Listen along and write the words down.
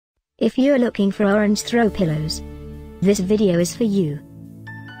If you're looking for orange throw pillows, this video is for you.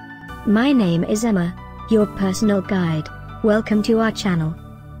 My name is Emma, your personal guide. Welcome to our channel.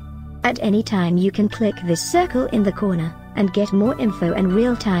 At any time you can click this circle in the corner, and get more info and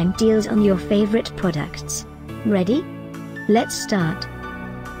real-time deals on your favorite products. Ready? Let's start.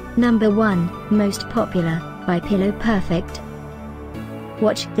 Number 1, Most Popular, by Pillow Perfect.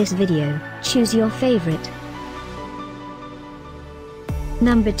 Watch this video, choose your favorite.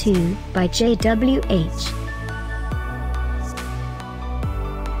 Number 2, by JWH.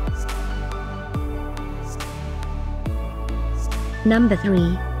 Number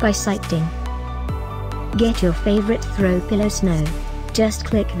 3, by Sykting. Get your favorite throw pillow snow. Just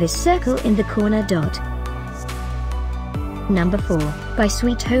click this circle in the corner dot. Number 4, by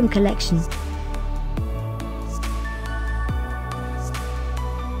Sweet Home Collection.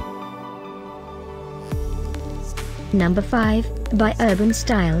 Number 5, by Urban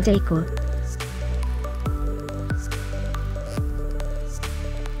Style Decor.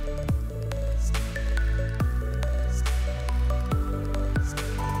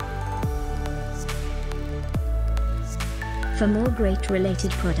 For more great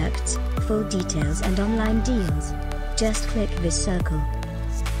related products, full details and online deals, just click this circle.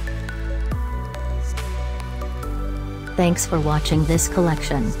 Thanks for watching this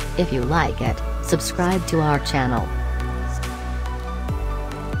collection. If you like it, subscribe to our channel.